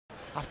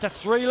after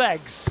 3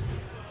 legs.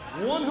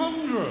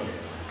 100.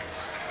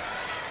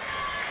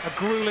 A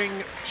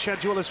grueling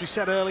schedule, as we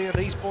said earlier.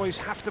 These boys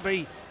have to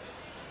be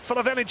full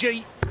of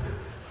energy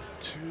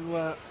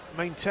to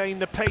maintain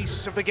the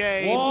pace of the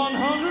game.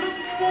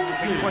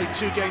 140. They played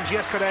 2 games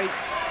yesterday.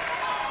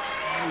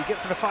 When you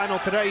get to the final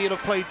today, you'll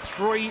have played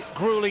 3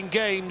 grueling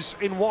games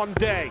in 1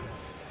 day.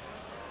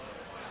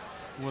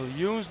 Will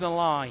use the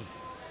lie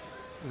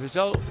with his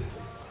old...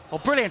 Oh,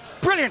 brilliant,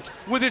 brilliant!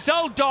 With his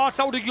old darts,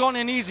 out of gone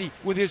in easy.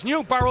 With his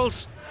new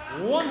barrels,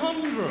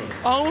 100.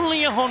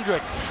 only 100.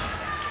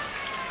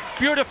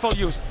 Beautiful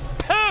use,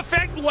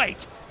 perfect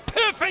weight,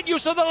 perfect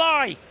use of the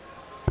lie.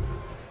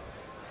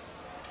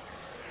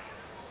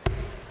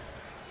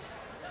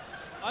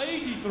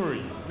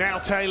 $83. Now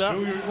Taylor.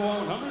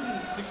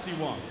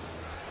 161.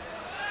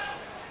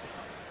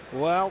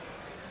 Well,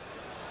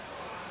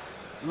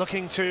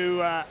 looking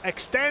to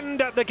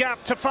extend the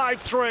gap to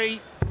 5-3.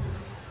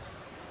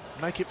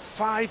 Make it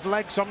 5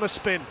 legs on the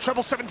spin.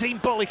 Treble 17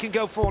 bull he can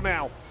go for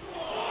now.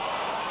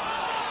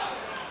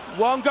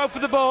 Won't go for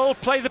the ball,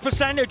 play the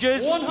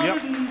percentages.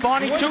 Yep.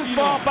 Barney too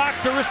far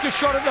back to risk a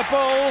shot at the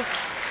ball.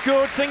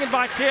 Good thinking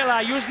by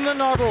Taylor, using the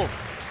noddle.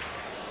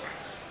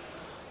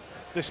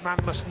 This man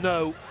must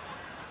know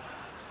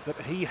that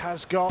he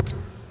has got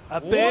a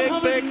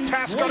big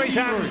task on his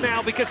hands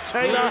now, because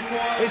Taylor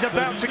is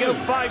about to go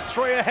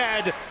 5-3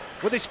 ahead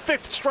with his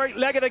 5th straight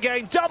leg of the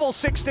game. Double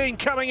 16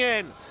 coming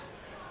in.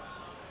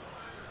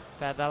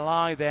 Feather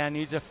lie there,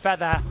 needs a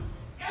feather.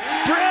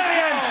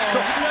 Brilliant!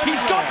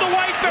 He's got the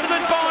weight better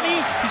than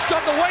Barney. He's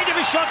got the weight of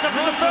his shots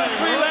after the first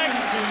 3 legs.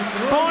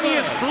 Barney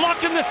is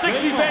blocking the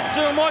 60 bet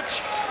too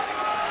much.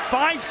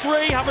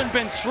 5-3, having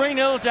been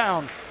 3-0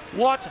 down.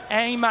 What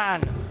a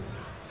man.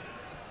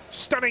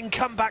 Stunning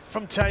comeback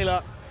from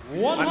Taylor.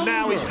 100. And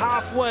now he's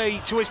halfway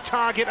to his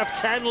target of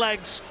 10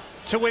 legs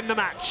to win the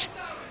match.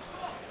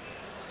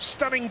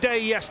 Stunning day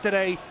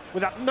yesterday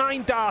with that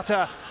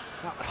 9-darter,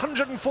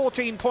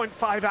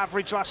 114.5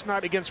 average last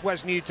night against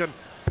Wes Newton.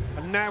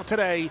 And now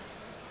today,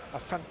 a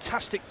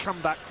fantastic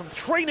comeback from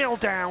 3-0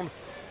 down.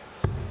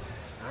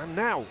 And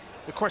now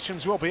the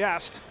questions will be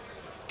asked,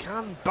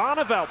 can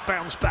Barneveld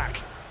bounce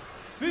back?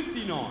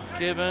 59.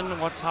 Given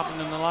what's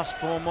happened in the last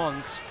 4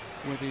 months,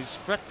 with his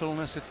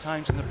fretfulness at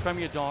times in the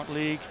Premier Dart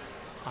League,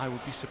 I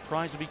would be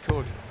surprised if he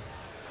could.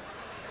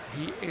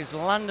 He is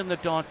landing the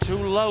dart too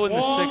low in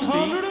the 60.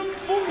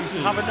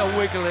 He's having to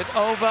wiggle it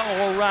over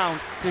or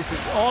around. This is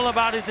all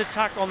about his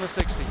attack on the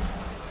 60.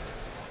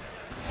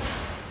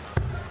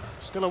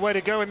 Still a way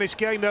to go in this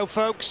game though,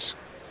 folks.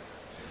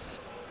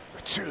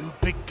 The 2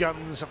 big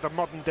guns of the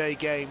modern day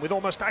game with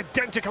almost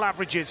identical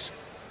averages.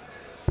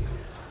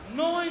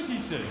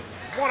 96.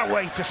 What a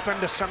way to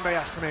spend a Sunday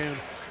afternoon.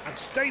 And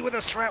stay with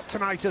us throughout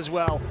tonight as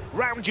well.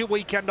 Round your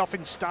weekend off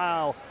in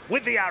style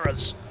with the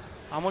Arrows.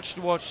 How much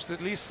to watch?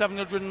 At least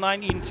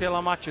 719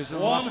 Taylor matches in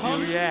the last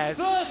few years.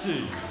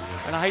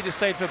 And I hate to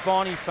say it for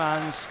Barney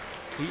fans,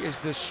 he is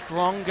the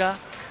stronger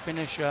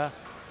finisher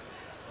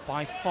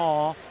by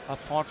far,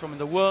 apart from in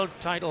the world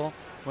title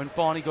when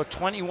Barney got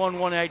 21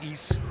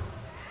 180s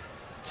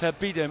to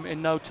beat him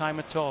in no time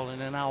at all,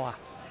 in an hour.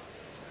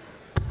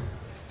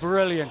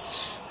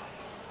 Brilliant.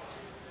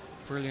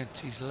 Brilliant.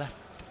 He's left.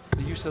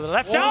 The use of the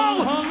left. Oh!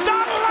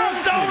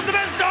 That was the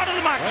best dart of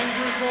the match!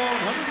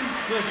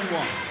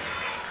 131.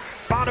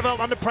 Barneveld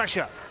under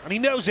pressure, and he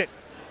knows it.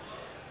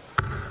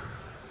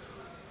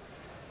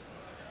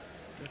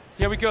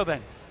 Here we go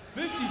then.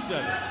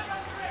 57.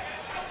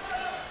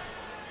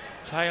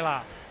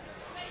 Taylor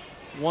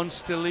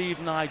wants to leave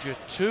Niger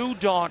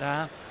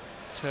 2-darter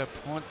to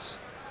put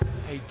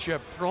a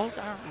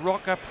Gibraltar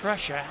rocker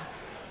pressure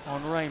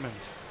on Raymond.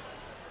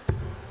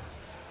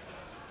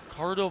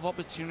 Corridor of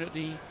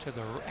opportunity to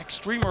the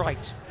extreme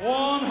right.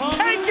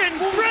 Taken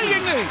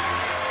brilliantly!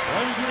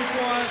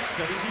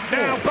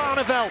 Now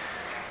Barneveld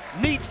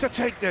needs to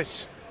take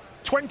this.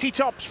 20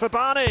 tops for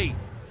Barney.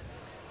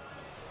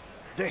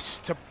 This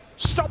to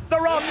stop the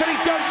rot, and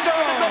he does so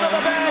in the middle of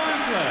the bed.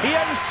 He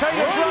ends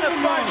Taylor's run of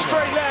 5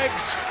 straight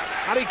legs,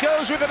 and he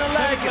goes within a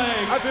leg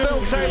of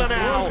Phil Taylor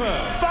now.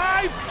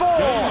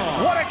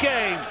 5-4, what a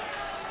game.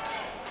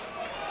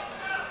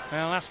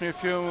 Well, asked me a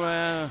few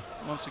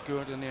months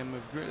ago to name the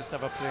greatest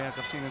ever players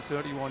I've seen in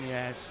 31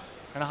 years.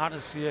 And I had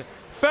to see it.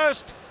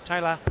 First,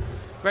 Taylor,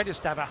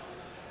 greatest ever.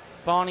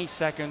 Barney,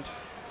 second.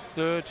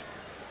 Third,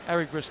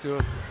 Eric Bristow.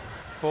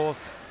 Fourth,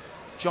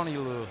 Johnny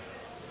Lowe.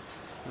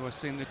 You are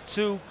seeing the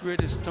 2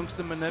 greatest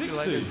tungsten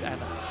manipulators 60.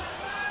 ever.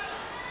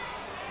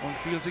 One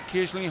feels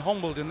occasionally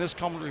humbled in this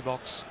commentary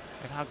box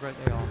at how great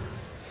they are.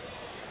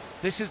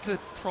 This is the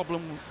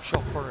problem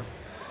shot for him.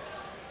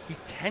 He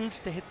tends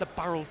to hit the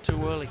barrel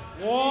too early.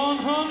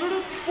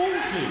 140.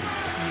 If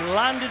he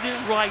landed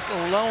it right,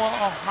 lower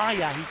or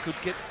higher, he could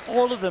get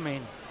all of them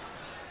in.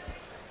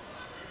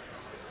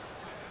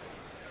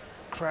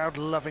 Crowd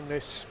loving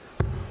this.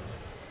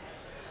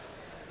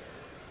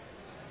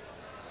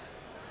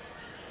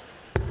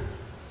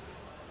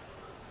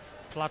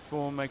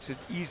 Platform makes it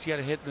easier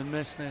to hit than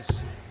miss this.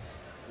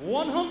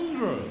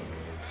 100.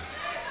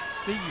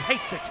 See, he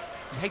hates it.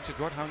 He hates it.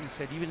 Rod Harrington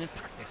said even in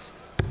practice,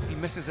 if he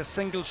misses a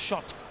single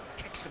shot,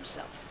 kicks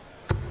himself.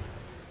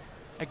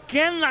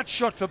 Again, that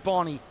shot for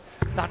Barney.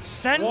 That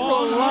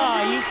central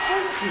line is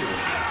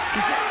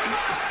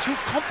too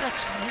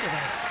complex for me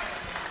today.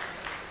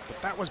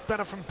 But that was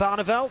better from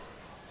Barneveld.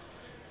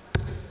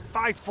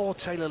 5-4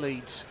 Taylor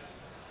leads.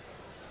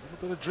 A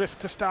little bit of drift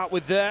to start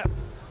with there.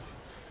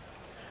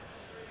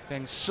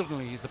 Then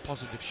suddenly the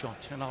positive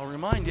shot. And I'll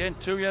remind you,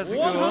 2 years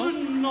ago,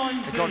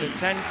 they got a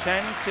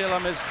 10-10. Taylor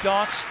missed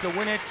darts to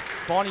win it.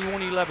 Barney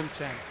won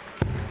 11-10.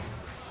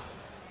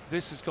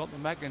 This has got the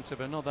magnet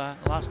of another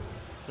last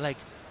leg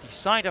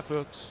decider,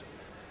 folks.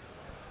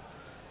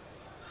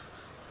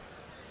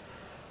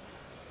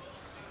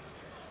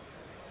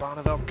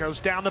 Barneveld goes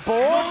down the board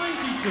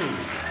 92.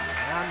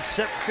 and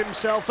sets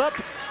himself up.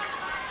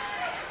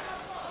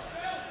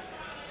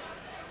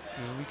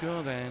 Here we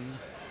go then.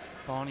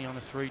 Barney on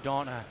a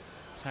 3-darter.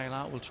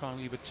 Taylor will try and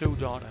leave a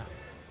 2-darter.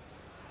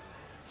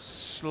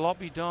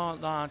 Sloppy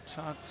dart,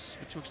 that's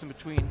betwixt and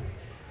between.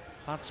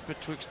 That's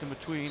betwixt and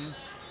between.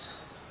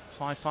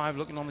 5-5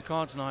 looking on the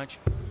cards, Nige.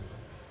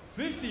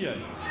 58.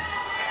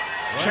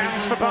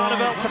 Chance for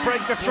Barneveld to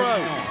break the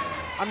throw.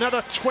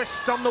 Another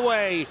twist on the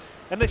way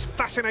in this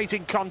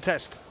fascinating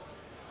contest.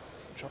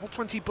 Treble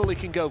 20 bully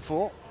can go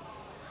for.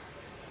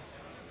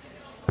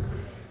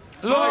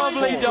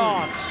 Lovely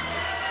dart.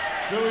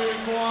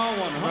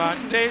 Right,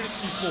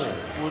 this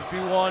would be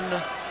one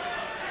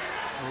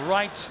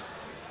right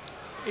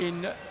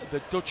in the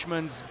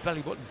Dutchman's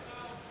belly button.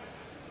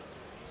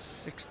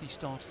 60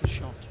 starts the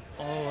shot.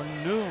 Oh,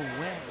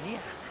 nowhere near.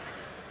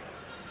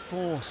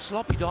 4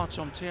 sloppy darts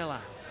on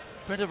Taylor.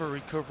 Bit of a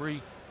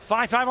recovery.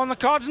 5-5 on the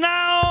cards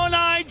now,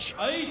 Nige.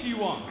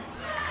 81.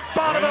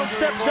 Barneveld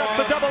steps up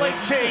for double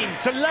 18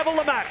 to level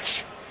the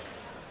match.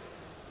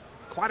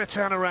 Quite a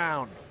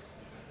turnaround.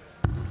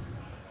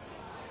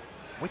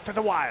 Width to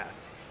the wire.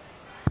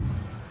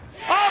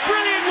 Oh,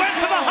 brilliant! Went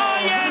for the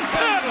high end.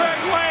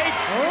 Perfect weight.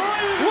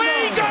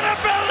 We got a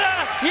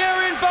builder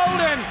here in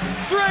Bolden.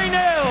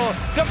 3-0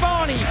 to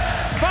Barney.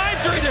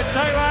 5-3 to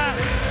Taylor.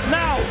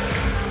 Now,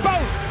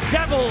 both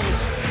Devils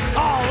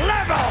are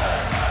level.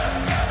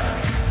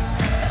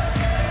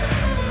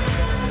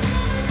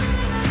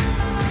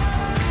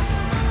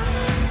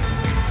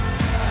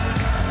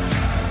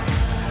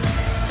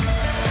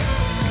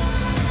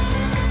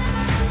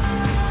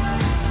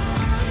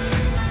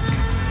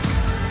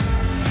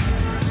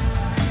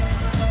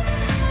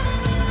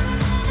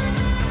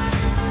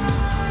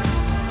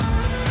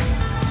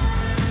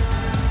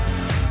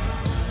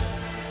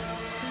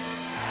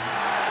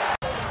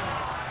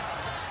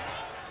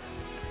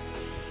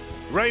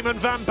 Raymond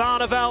van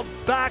Barneveld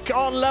back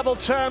on level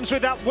terms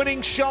with that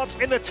winning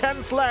shot in the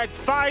 10th leg.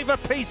 5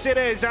 apiece it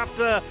is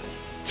after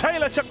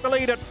Taylor took the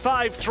lead at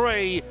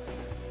 5-3.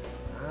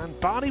 And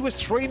Barney was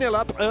 3-0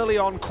 up early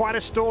on. Quite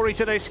a story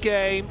to this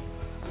game.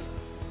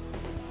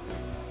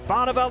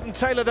 Barneveld and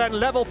Taylor then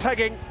level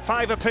pegging,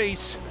 5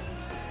 apiece.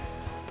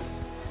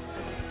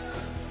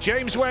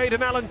 James Wade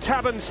and Alan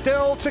Tabban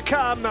still to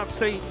come. That's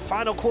the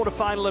final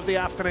quarter-final of the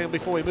afternoon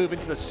before we move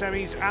into the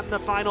semis and the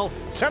final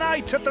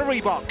tonight at the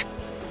Reebok.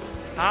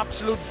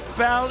 Absolute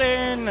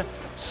belting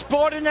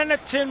sport and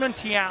entertainment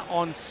here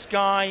on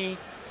Sky.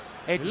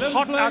 It's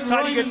hot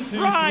outside. You can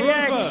fry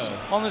eggs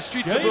on the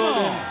streets of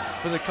Bolden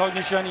for the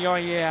cognition you're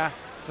here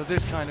for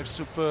this kind of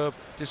superb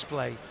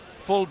display.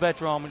 Full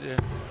bedroom with the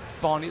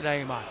Barney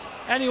there, Matt.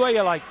 Any way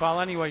you like, pal,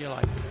 any way you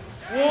like.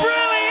 Brilliant!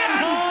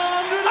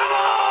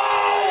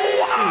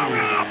 Oh,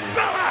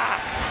 Arabella!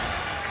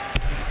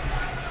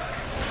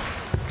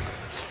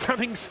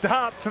 Stunning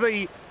start to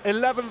the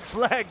 11th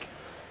leg.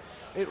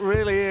 It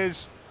really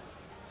is.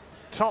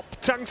 Top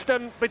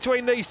tungsten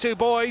between these two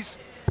boys.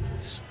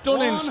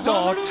 Stunning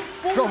start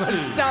from a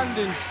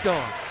standing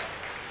start.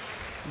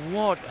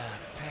 What a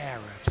pair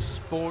of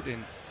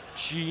sporting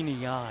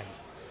genii.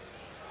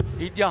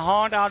 Eat your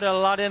heart out,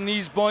 Aladdin.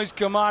 These boys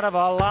come out of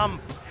a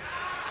lamp.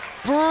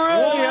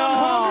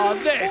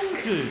 Brilliant!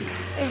 This,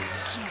 it's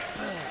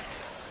superb.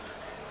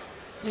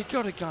 You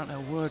gotta go to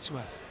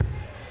Wordsworth.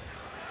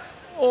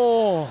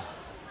 Oh,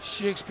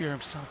 Shakespeare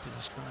himself to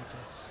describe this.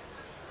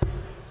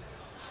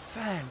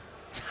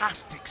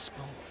 Fantastic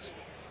sport.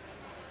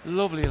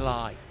 Lovely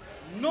lie.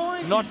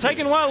 96. Not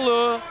taken well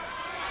though.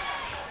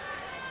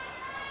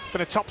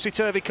 Been a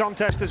topsy-turvy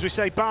contest, as we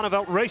say.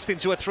 Barneveld raced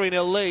into a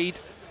 3-0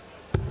 lead,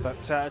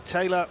 but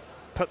Taylor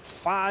put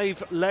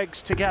 5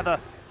 legs together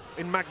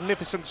in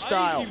magnificent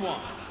style.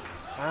 81.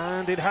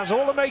 And it has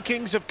all the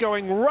makings of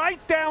going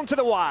right down to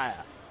the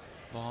wire.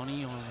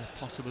 Barney on a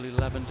possible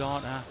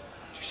 11-darter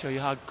to show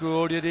you how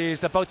good it is.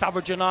 They're both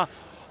averaging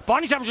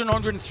Barney's averaging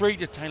 103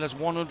 to Taylor's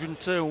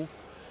 102.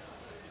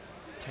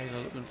 Taylor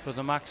looking for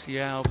the max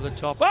here over the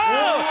top. Oh!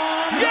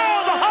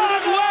 Yeah, the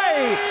hard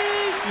way!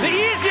 The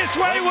easiest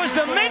way was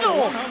the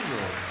middle.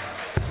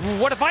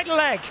 What a vital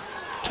leg.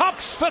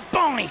 Tops for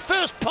Barney.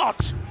 First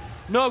pot.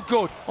 No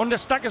good.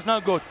 Understacker's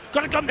no good.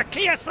 Got to come to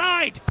clear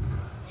side.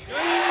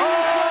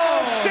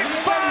 Oh,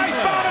 6-5,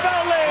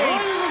 Barneveld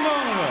leads.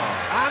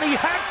 and he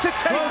had to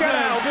take that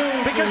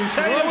out because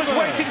Taylor was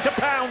waiting to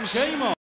pounce.